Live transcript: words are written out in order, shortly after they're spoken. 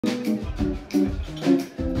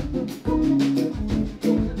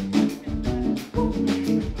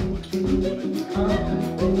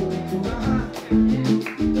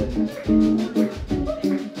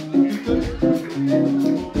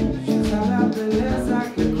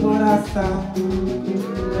thought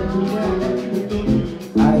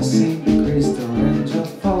I seen the crystal angel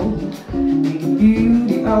fall, the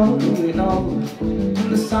beauty of it all, and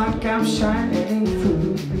the sun comes shining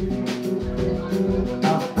through.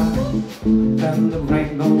 And the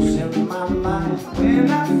rainbows in my mind. When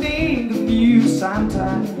I think of you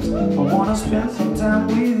sometimes, I wanna spend some time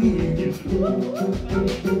with you.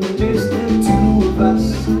 Just the two of us,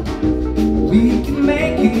 we can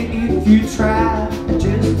make it if you try.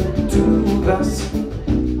 Just the two of us,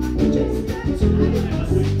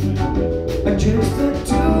 just the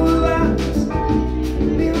two of us,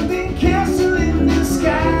 building castle in the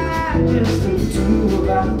sky. Just the two of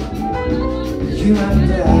us, you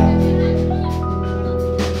and I.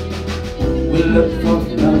 We look for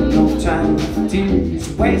love, no time for tears,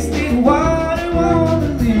 wasted water,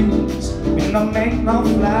 water leaves. We don't make no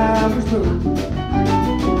flowers bloom.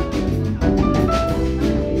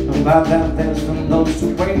 About that there's no those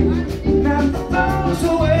away, not those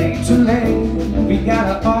away too late. We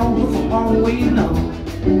got all for all we know.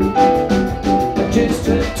 Just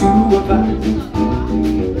the two of us,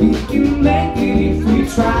 we can make it if we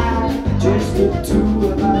try. Just the two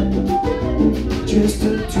of us, just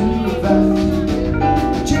the two of us,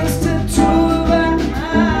 just the two of us,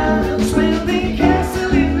 building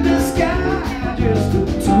castle in the sky. Just the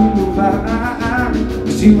two of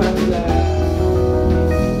us, you and I.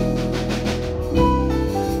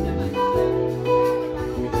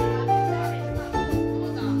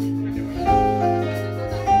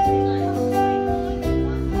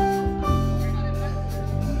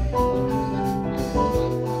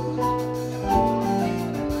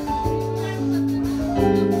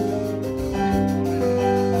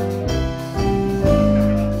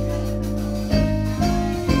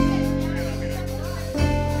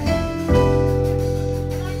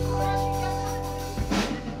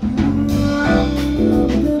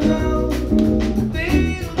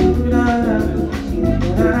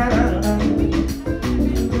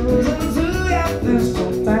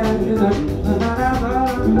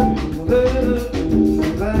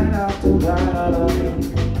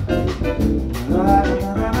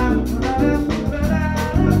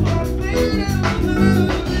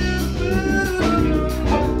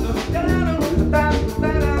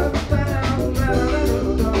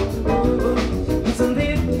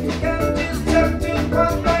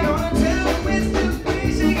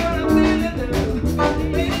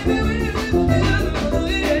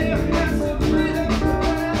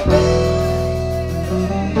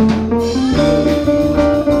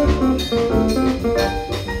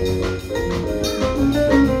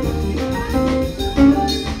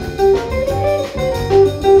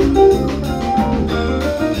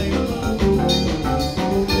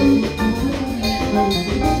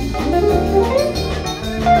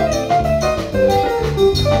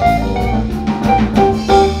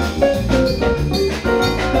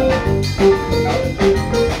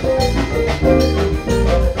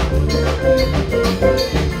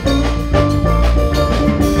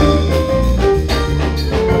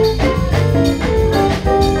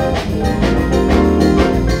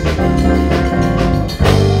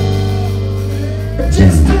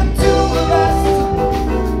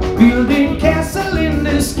 Building castle in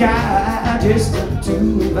the sky, just the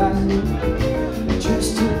two of us,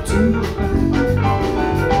 just the two of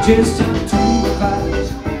us, just the two of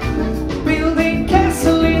us, building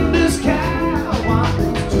castle in the sky. I want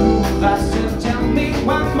those two of us, just tell me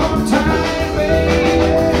one more time, baby.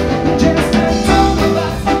 Just the two of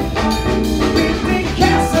us, building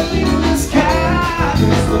castle in the sky,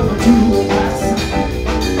 just the two of us.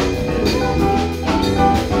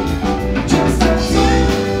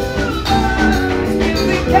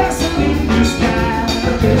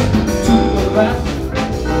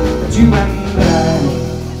 You and I,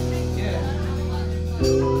 yeah.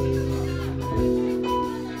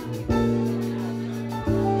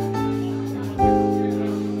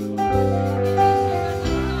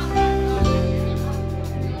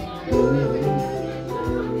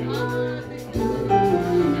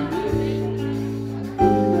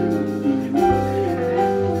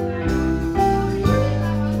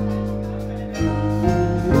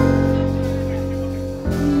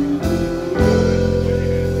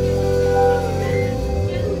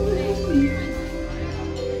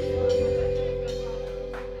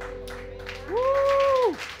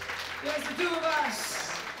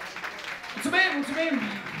 Mulțumim! Mulțumim!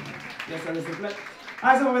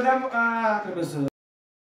 Hai să vă vedem, trebuie să